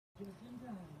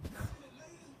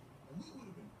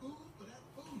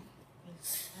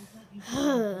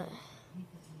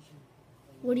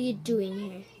What are you doing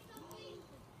here?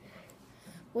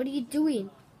 What are you doing?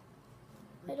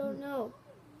 I don't know.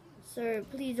 Sir,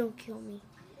 please don't kill me.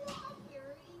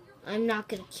 I'm not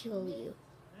gonna kill you.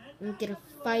 I'm gonna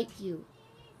fight you.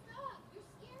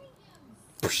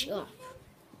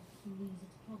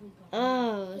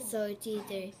 Oh, so it's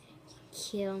either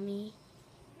kill me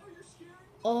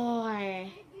or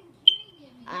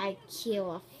I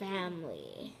kill a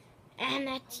family. And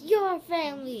that's your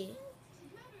family.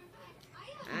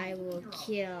 I will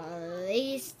kill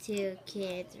these two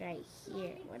kids right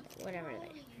here. Whatever they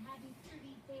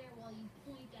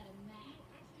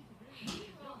are.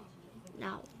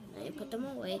 Now, let me put them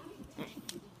away.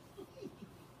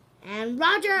 And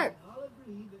Roger!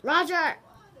 Roger!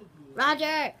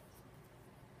 Roger!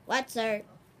 What, sir?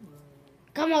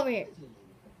 Come over here.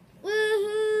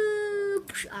 Woohoo!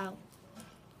 Ow.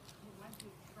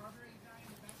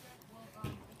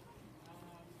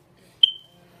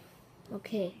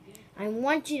 Okay, I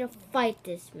want you to fight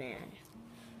this man.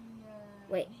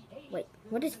 Wait,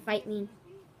 what does fight mean?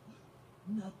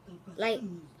 Like,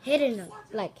 hit him,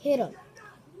 hit him.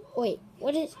 Wait,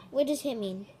 what does hit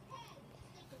mean?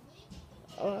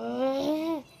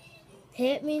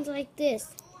 Hit means like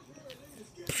this.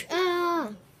 Ah!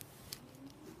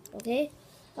 Okay.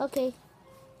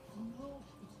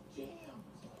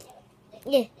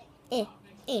 Yeah.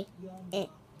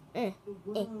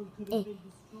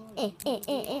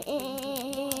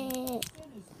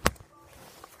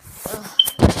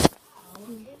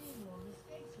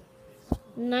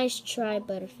 Nice try,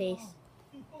 Butterface.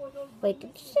 Wait,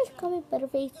 did you just call me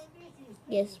Butterface?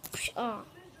 Yes. Ah.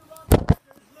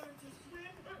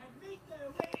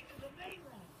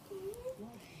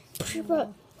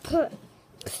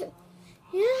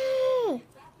 Yeah.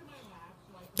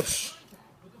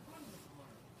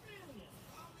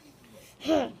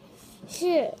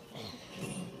 Shit.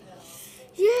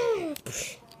 Yeah.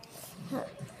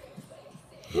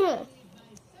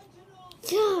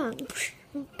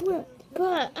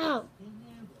 Put out.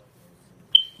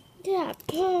 Yeah.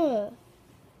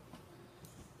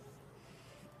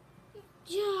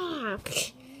 Yeah.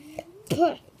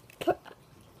 Put.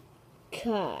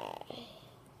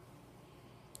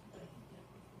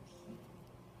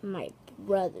 My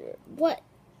brother. What?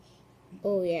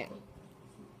 Oh yeah.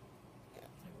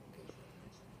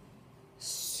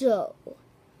 So,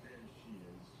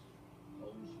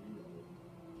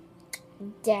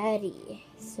 Daddy.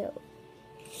 So,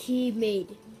 he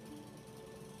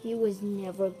was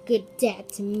never a good dad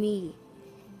to me.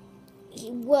 He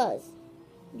was.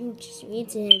 You were just mean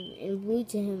to him and rude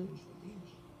to him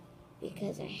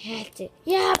because I had to.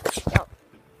 Yeah.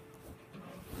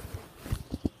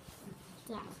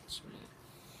 Ouch,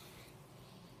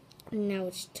 man. Now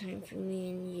it's time for me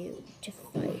and you to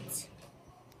fight.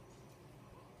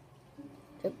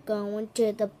 You're going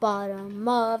to the bottom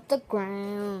of the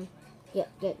ground. Yeah.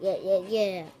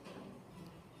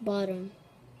 Bottom.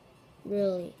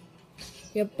 Really?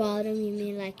 Your bottom? You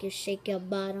mean like you shake your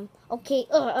bottom? Okay.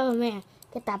 Oh man.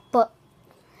 Get that butt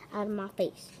out of my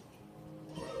face.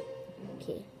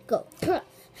 Okay. Go.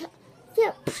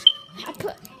 Yeah.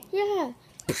 Yeah.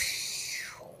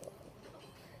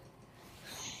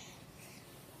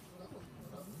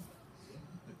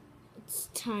 It's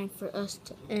time for us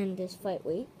to end this fight.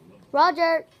 Wait.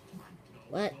 Roger!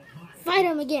 What? Fight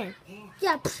him again!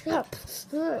 Yeah!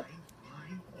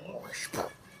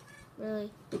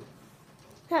 Really?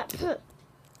 Yeah!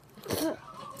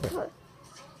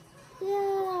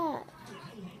 Yeah!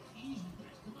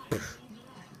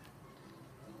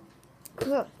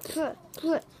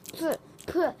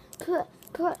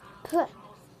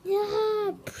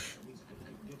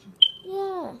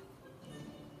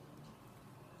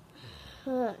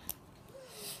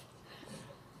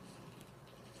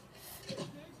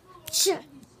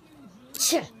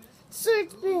 Yeah!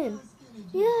 Sword spin!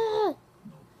 Yeah!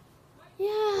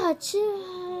 Ouch!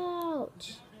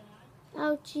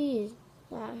 Ouchies!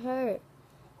 That hurt!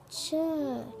 Ouch!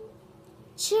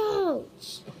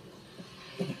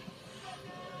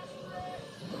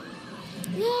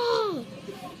 Yeah! Yeah!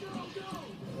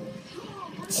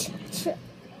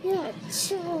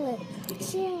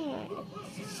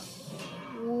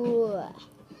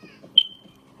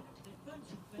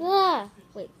 Yeah!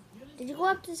 Wait, did you go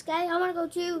up to this guy? I want to go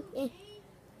too.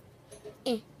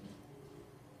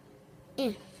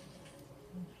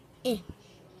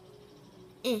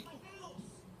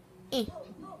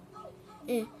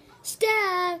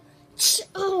 Stab!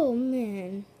 Oh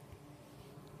man.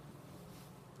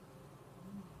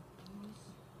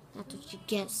 That's what you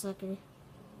get, sucker.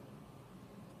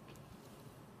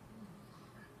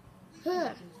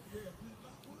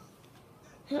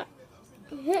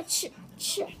 Yeah.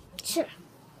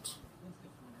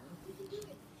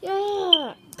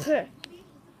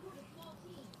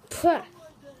 Puh.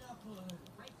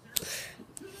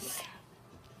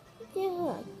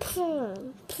 Yeah.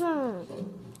 Puh. Puh.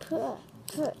 Puh.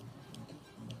 Puh.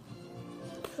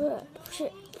 Puh. Puh.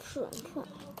 Puh.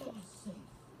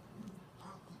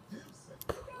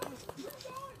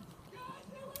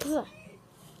 Puh.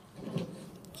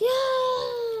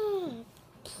 Yeah.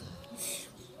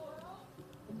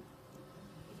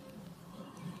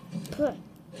 Puh.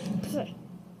 Puh.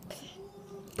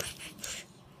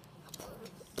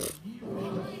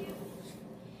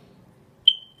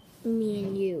 Me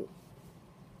and you.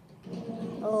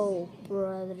 Oh,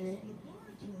 brother.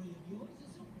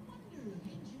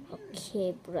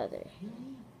 Okay, brother.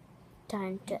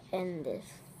 Time to end this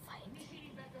fight.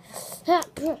 Yeah.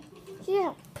 Puh.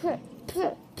 Puh.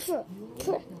 Puh.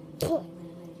 Puh. Puh.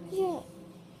 Yeah.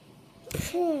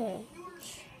 Puh.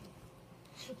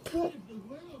 Puh.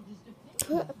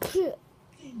 Puh. Puh.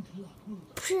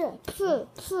 Puh. Puh.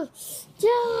 Puh.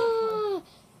 Yeah.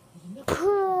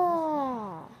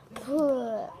 Puh.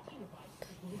 Puh.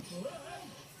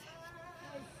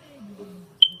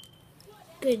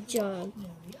 Good job.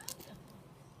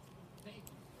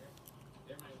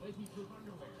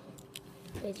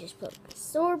 I just put my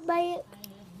sword back.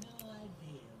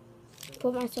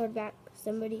 Put my sword back.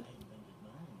 Somebody.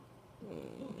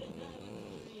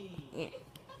 Yeah.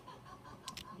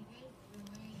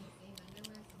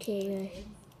 Okay.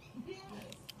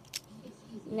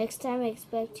 Next time I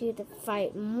expect you to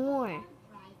fight more.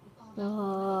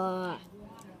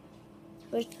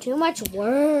 There's too much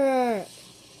work.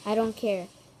 I don't care.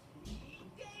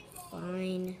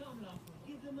 Fine.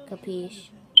 Capiche?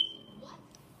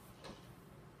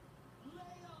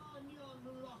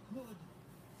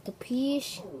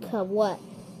 Capiche? What?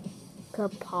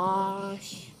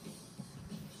 Caposh?